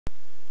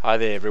Hi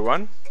there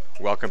everyone,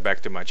 welcome back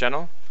to my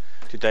channel.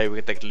 Today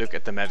we're going to take a look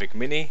at the Mavic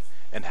Mini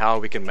and how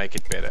we can make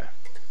it better.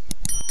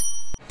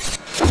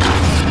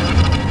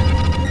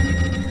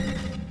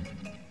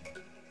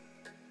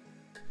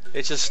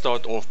 Let's just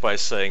start off by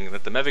saying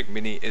that the Mavic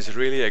Mini is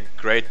really a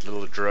great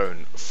little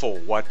drone for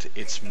what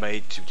it's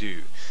made to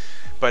do.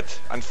 But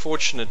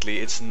unfortunately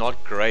it's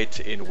not great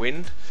in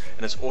wind,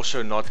 and it's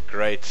also not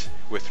great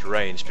with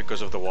range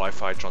because of the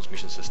Wi-Fi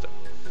transmission system.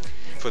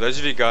 For those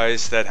of you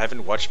guys that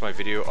haven't watched my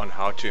video on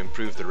how to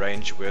improve the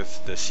range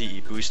with the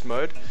CE boost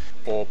mode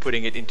or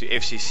putting it into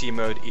FCC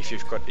mode if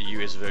you've got a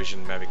US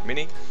version Mavic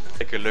Mini,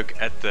 take a look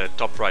at the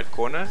top right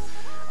corner.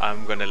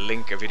 I'm going to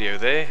link a video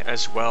there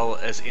as well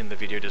as in the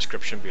video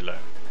description below.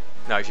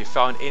 Now if you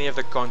found any of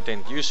the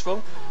content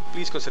useful,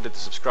 please consider to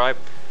subscribe.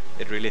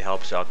 It really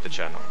helps out the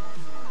channel.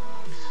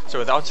 So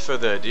without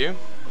further ado,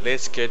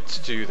 let's get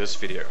to this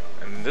video.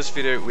 And in this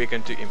video we're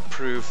going to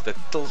improve the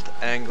tilt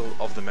angle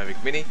of the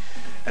Mavic Mini,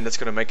 and it's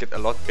going to make it a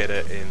lot better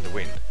in the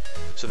wind.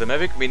 So the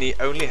Mavic Mini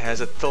only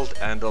has a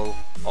tilt angle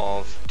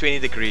of 20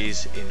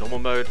 degrees in normal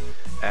mode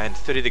and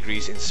 30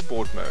 degrees in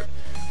sport mode.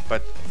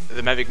 But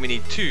the Mavic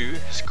Mini 2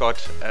 has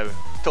got a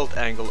tilt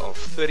angle of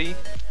 30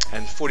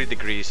 and 40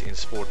 degrees in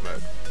sport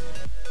mode.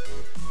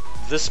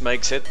 This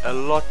makes it a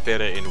lot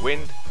better in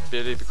wind,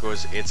 purely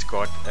because it's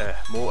got a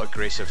more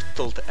aggressive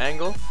tilt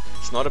angle.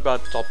 It's not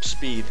about top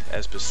speed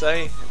as per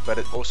se, but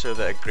it's also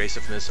the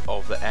aggressiveness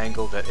of the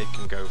angle that it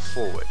can go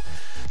forward.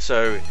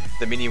 So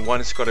the Mini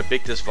 1's got a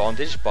big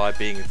disadvantage by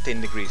being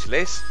 10 degrees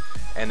less,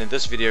 and in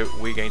this video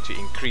we're going to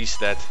increase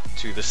that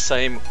to the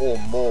same or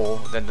more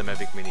than the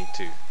Mavic Mini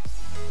 2.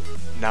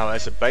 Now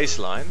as a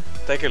baseline,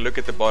 take a look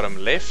at the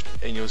bottom left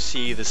and you'll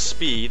see the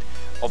speed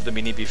of the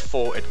Mini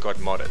before it got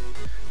modded.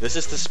 This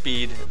is the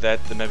speed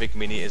that the Mavic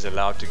Mini is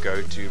allowed to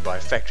go to by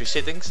factory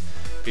settings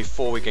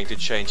before we're going to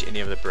change any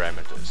of the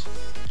parameters.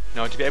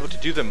 Now to be able to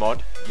do the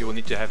mod, you will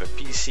need to have a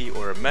PC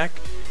or a Mac,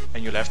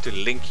 and you'll have to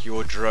link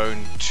your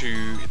drone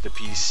to the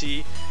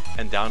PC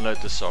and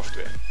download the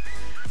software.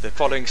 The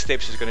following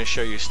steps is going to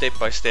show you step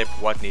by step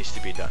what needs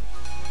to be done.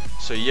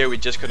 So here we're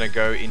just going to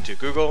go into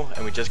Google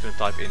and we're just going to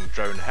type in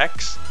drone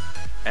hacks,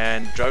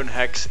 and drone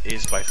hacks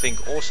is by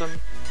Think Awesome.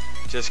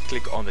 Just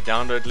click on the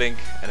download link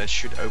and it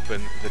should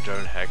open the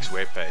drone hacks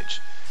webpage.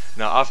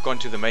 Now I've gone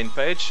to the main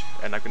page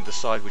and I can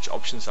decide which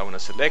options I want to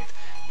select,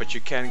 but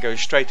you can go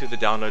straight to the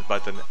download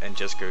button and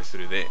just go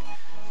through there.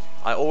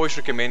 I always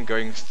recommend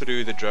going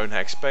through the drone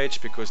hacks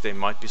page because there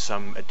might be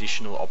some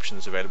additional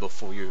options available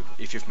for you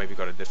if you've maybe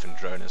got a different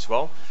drone as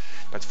well.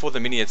 But for the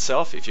Mini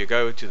itself, if you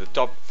go to the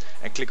top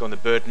and click on the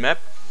bird map,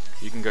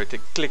 you can go to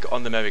click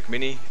on the Mavic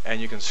Mini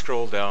and you can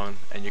scroll down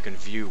and you can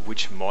view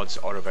which mods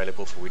are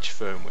available for which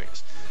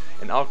firmwares.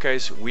 In our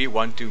case, we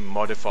want to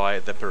modify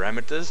the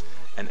parameters,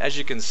 and as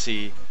you can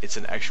see, it's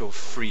an actual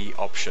free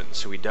option,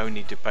 so we don't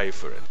need to pay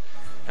for it.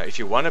 Now if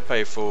you want to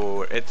pay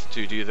for it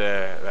to do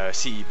the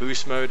CE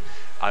boost mode,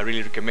 I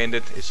really recommend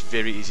it. It's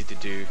very easy to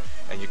do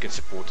and you can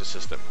support the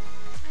system.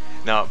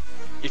 Now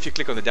if you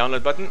click on the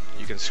download button,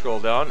 you can scroll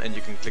down and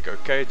you can click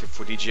OK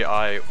for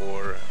DJI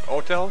or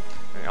Autel,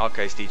 in our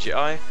case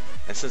DJI,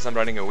 and since I'm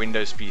running a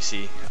Windows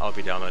PC, I'll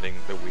be downloading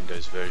the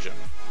Windows version.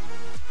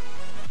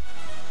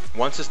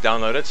 Once it's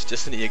downloaded, it's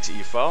just an exe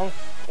file.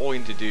 All you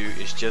need to do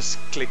is just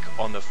click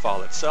on the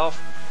file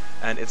itself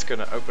and it's going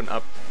to open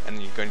up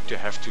and you're going to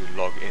have to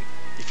log in.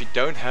 If you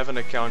don't have an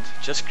account,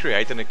 just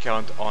create an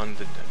account on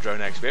the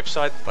DroneHacks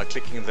website by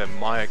clicking the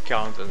My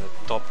Account on the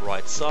top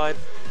right side.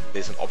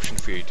 There's an option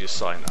for you to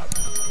sign up.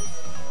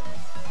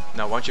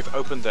 Now once you've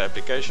opened the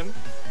application,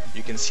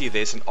 you can see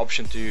there's an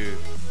option to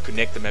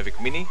connect the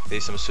Mavic Mini.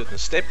 There's some certain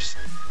steps.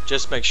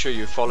 Just make sure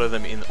you follow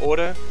them in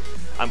order.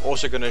 I'm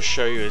also going to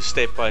show you a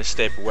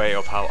step-by-step way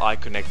of how I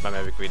connect my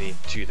Mavic Mini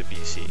to the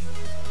PC.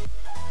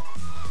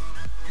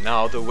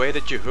 Now the way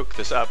that you hook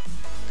this up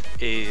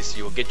is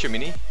you'll get your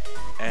Mini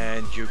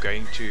and you're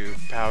going to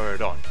power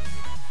it on.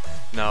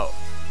 Now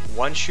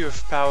once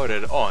you've powered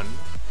it on,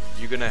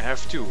 you're going to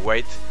have to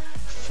wait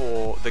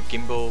for the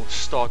gimbal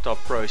startup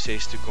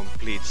process to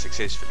complete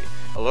successfully.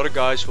 A lot of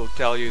guys will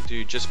tell you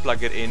to just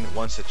plug it in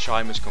once the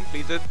chime is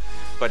completed,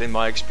 but in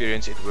my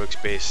experience it works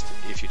best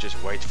if you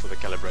just wait for the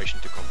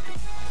calibration to complete.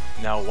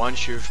 Now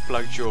once you've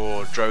plugged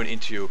your drone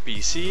into your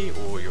PC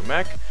or your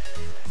Mac,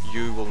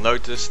 you will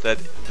notice that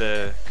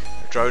the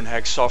drone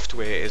hack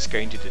software is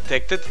going to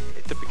detect it.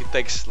 It typically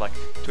takes like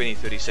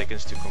 20-30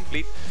 seconds to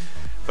complete,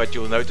 but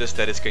you'll notice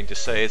that it's going to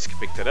say it's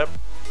picked it up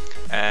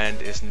and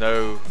there's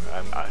no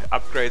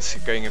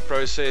upgrades going in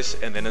process,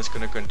 and then it's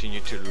going to continue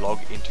to log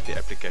into the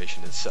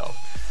application itself.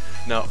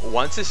 Now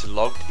once it's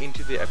logged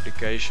into the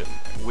application,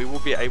 we will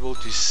be able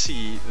to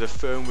see the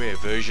firmware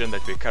version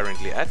that we're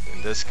currently at,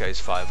 in this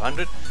case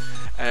 500,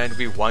 and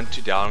we want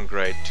to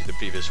downgrade to the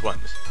previous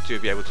ones to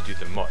be able to do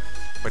the mod.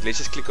 But let's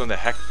just click on the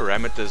hack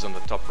parameters on the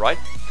top right,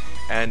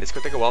 and it's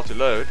going to take a while to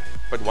load,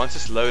 but once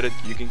it's loaded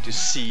you're going to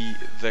see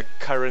the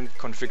current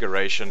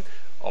configuration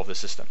of the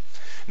system.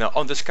 Now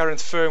on this current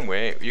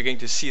firmware you're going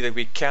to see that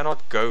we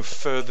cannot go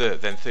further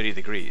than 30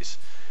 degrees.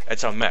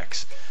 It's our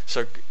max.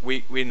 So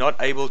we're not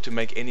able to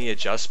make any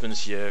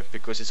adjustments here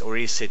because it's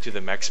already set to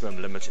the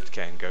maximum limits it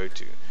can go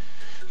to.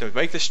 To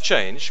make this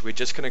change, we're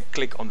just going to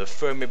click on the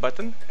firmware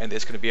button, and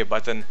there's going to be a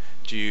button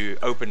to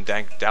open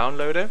Dank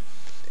Downloader,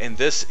 and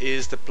this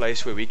is the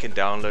place where we can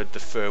download the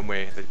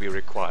firmware that we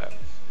require.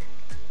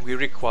 We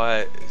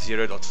require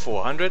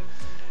 0.400,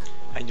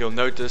 and you'll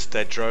notice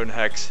that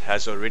DroneHacks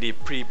has already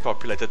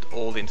pre-populated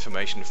all the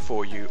information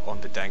for you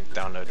on the Dank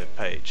Downloader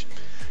page.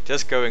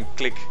 Just go and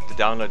click the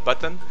download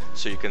button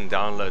so you can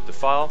download the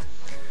file.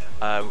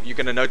 You're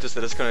going to notice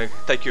that it's going to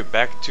take you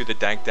back to the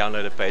Dank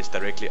Downloader page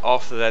directly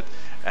after that,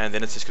 and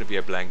then it's just going to be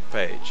a blank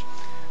page.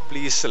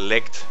 Please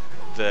select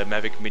the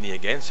Mavic Mini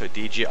again, so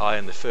DJI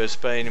in the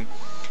first pane,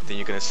 then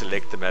you're going to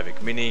select the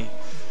Mavic Mini.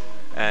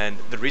 And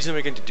the reason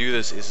we're going to do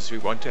this is we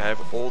want to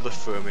have all the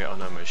firmware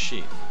on our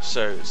machine.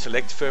 So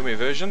select firmware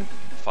version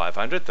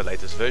 500, the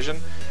latest version,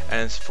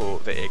 and it's for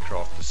the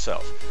aircraft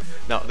itself.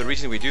 Now the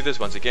reason we do this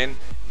once again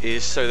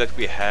is so that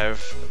we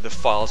have the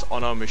files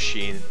on our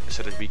machine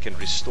so that we can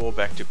restore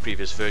back to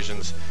previous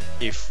versions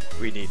if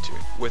we need to,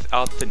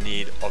 without the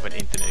need of an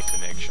internet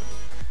connection.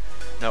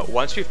 Now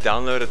once we've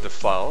downloaded the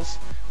files,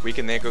 we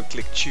can then go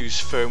click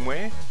choose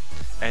firmware,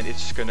 and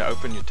it's going to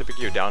open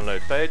typically your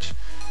download page,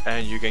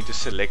 and you're going to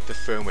select the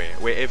firmware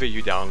wherever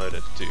you download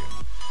it to.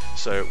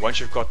 So once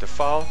you've got the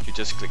file, you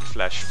just click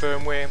flash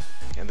firmware,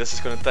 and this is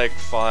going to take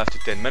 5 to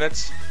 10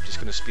 minutes. I'm just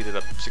going to speed it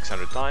up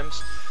 600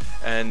 times,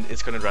 and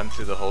it's going to run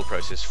through the whole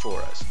process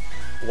for us.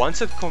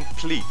 Once it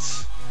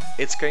completes,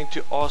 it's going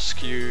to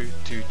ask you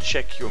to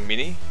check your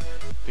Mini,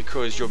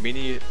 because your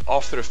Mini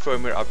after a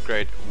firmware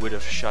upgrade would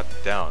have shut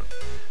down.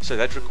 So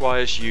that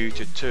requires you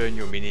to turn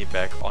your Mini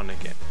back on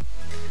again.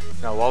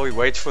 Now while we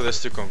wait for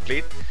this to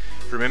complete,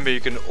 remember you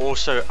can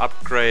also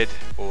upgrade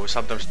or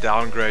sometimes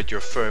downgrade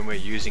your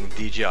firmware using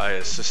DJI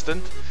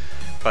Assistant,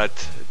 but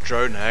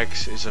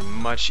DroneHacks is a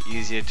much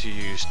easier to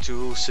use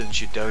tool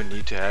since you don't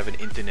need to have an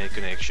internet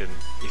connection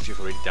if you've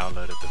already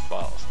downloaded the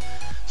files.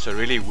 So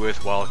really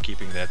worthwhile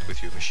keeping that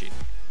with your machine.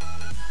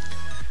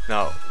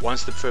 Now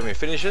once the firmware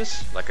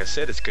finishes, like I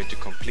said, it's going to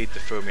complete the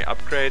firmware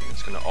upgrade.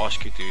 It's going to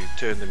ask you to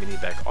turn the Mini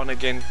back on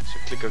again, so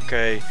click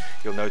OK.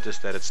 You'll notice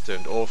that it's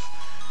turned off.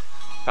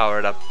 Power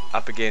it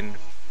up again,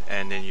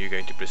 and then you're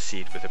going to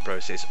proceed with the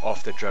process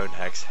after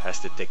DroneHacks has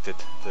detected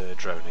the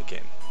drone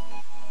again.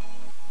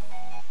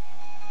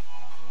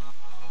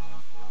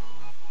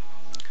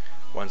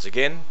 Once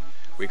again,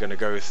 we're going to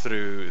go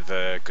through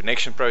the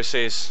connection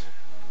process.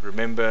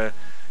 Remember,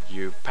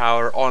 you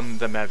power on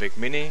the Mavic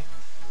Mini,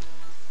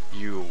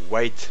 you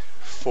wait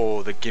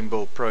for the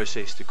gimbal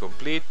process to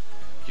complete.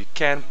 You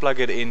can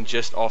plug it in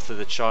just after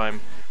the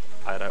chime.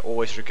 I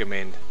always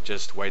recommend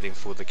just waiting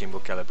for the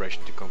gimbal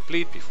calibration to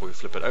complete before you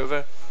flip it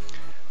over.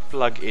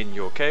 Plug in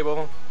your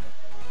cable,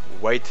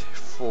 wait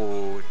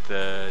for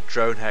the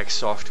DroneHacks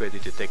software to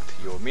detect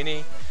your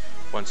Mini.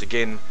 Once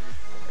again,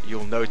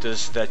 you'll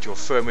notice that your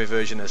firmware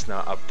version is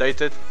now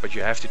updated, but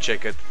you have to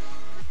check it.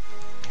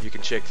 You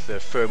can check the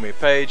firmware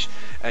page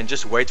and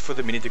just wait for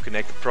the Mini to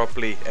connect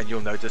properly, and you'll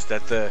notice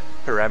that the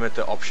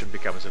parameter option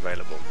becomes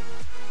available.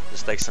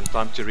 Just take some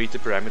time to read the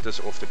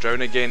parameters of the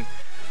drone again,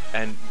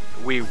 and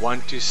we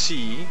want to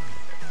see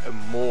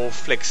more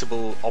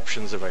flexible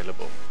options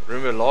available.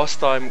 Remember last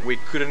time we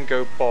couldn't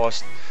go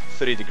past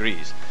 30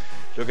 degrees.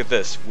 Look at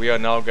this, we are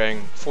now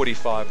going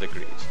 45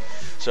 degrees.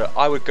 So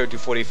I would go to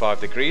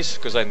 45 degrees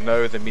because I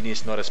know the Mini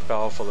is not as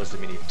powerful as the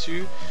Mini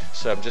 2.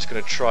 So I'm just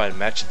going to try and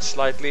match it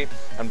slightly.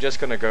 I'm just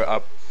going to go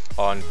up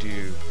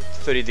onto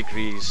 30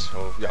 degrees,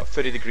 or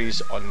 30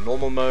 degrees on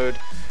normal mode,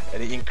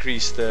 and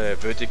increase the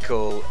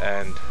vertical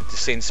and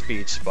descent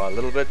speeds by a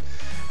little bit.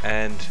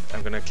 And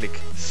I'm going to click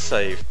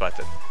save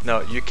button.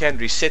 Now you can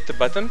reset the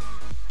button,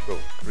 well,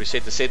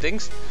 reset the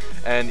settings,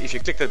 and if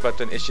you click that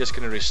button, it's just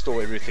going to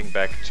restore everything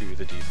back to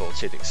the default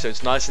settings. So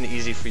it's nice and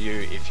easy for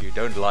you. If you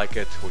don't like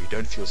it or you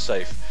don't feel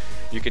safe,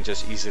 you can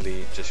just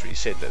easily just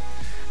reset it.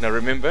 Now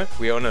remember,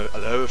 we're on a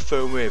lower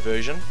firmware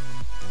version,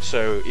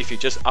 so if you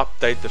just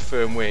update the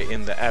firmware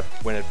in the app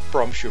when it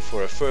prompts you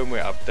for a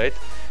firmware update,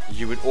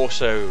 you would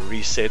also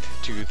reset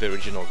to the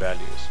original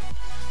values.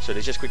 So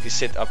let's just quickly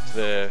set up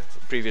the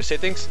previous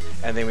settings,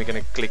 and then we're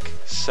going to click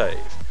save.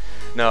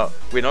 Now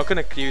we're not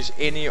going to use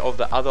any of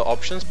the other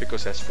options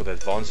because that's for the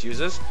advanced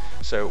users.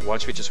 So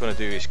once we just want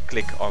to do is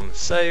click on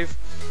save.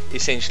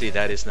 Essentially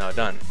that is now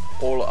done.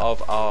 All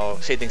of our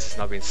settings has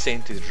now been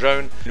sent to the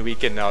drone, and we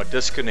can now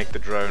disconnect the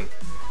drone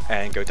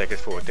and go take it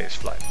for a test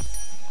flight.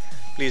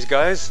 Please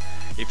guys,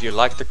 if you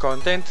like the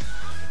content,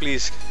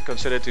 please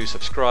consider to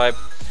subscribe,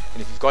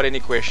 and if you've got any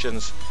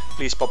questions,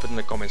 please pop it in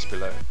the comments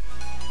below.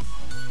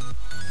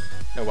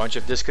 Now once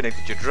you've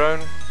disconnected your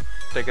drone,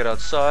 take it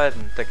outside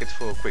and take it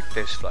for a quick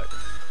test flight.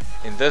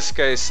 In this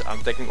case,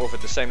 I'm taking off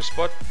at the same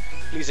spot.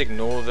 Please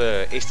ignore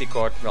the SD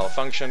card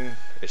malfunction.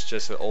 It's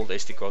just the old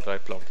SD card that I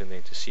plugged in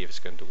there to see if it's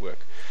going to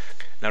work.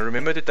 Now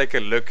remember to take a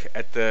look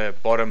at the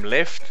bottom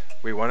left.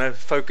 We want to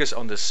focus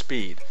on the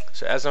speed.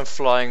 So as I'm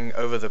flying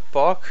over the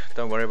park,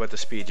 don't worry about the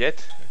speed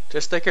yet.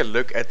 Just take a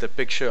look at the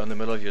picture on the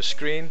middle of your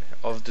screen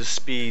of the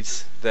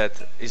speeds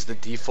that is the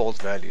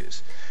default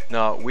values.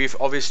 Now we've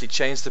obviously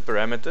changed the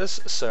parameters,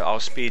 so our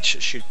speed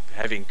should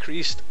have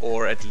increased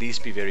or at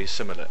least be very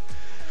similar.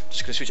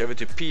 Just going to switch over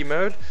to P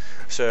mode.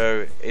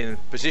 So in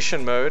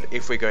position mode,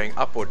 if we're going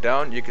up or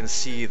down, you can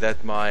see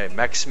that my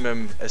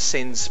maximum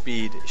ascend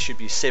speed should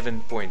be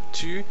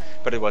 7.2,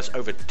 but it was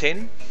over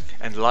 10,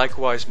 and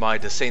likewise my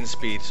descent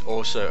speed is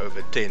also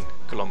over 10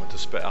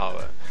 kilometers per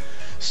hour.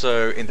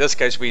 So in this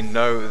case we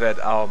know that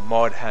our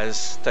mod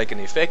has taken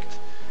effect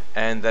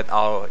and that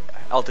our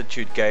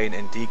altitude gain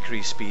and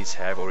decrease speeds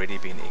have already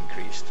been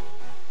increased.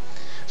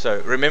 So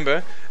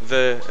remember,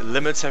 the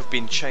limits have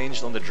been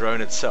changed on the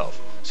drone itself.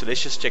 So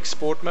let's just check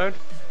sport mode.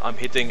 I'm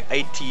hitting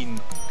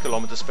 18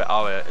 kilometers per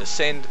hour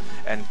ascend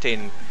and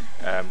 10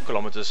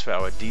 kilometers per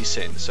hour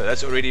descent. So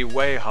that's already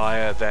way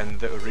higher than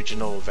the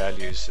original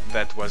values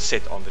that was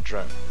set on the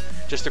drone.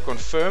 Just to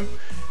confirm,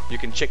 you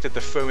can check that the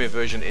firmware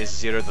version is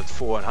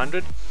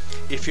 0.400.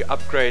 If you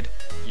upgrade,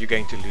 you're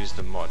going to lose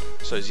the mod.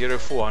 So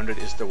 0.400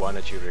 is the one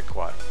that you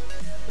require.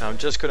 Now I'm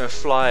just going to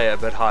fly a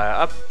bit higher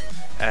up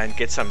and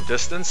get some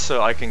distance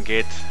so I can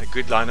get a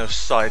good line of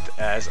sight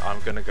as I'm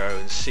going to go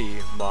and see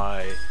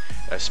my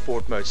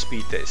sport mode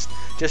speed test,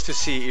 just to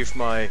see if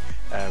my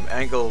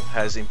angle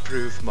has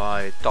improved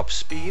my top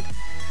speed.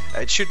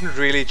 It shouldn't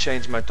really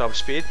change my top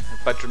speed,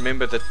 but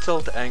remember the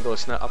tilt angle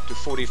is now up to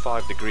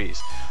 45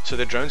 degrees, so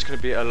the drone's going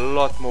to be a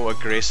lot more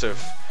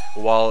aggressive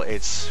while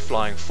it's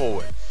flying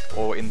forward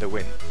or in the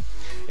wind.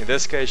 In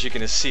this case, you're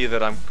going to see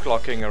that I'm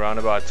clocking around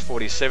about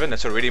 47.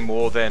 That's already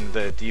more than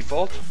the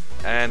default,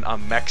 and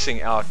I'm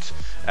maxing out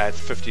at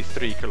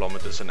 53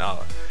 kilometers an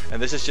hour, and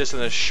this is just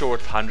in a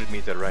short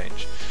 100-meter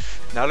range.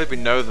 Now that we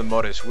know the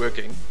mod is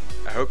working,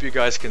 I hope you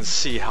guys can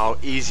see how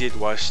easy it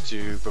was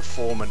to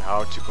perform and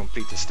how to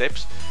complete the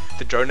steps.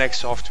 The DroneHacks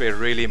software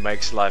really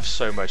makes life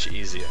so much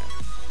easier.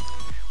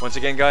 Once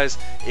again guys,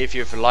 if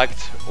you've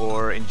liked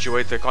or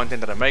enjoyed the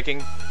content that I'm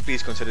making,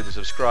 please consider to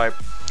subscribe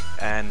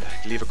and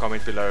leave a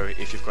comment below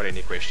if you've got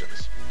any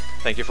questions.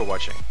 Thank you for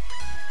watching.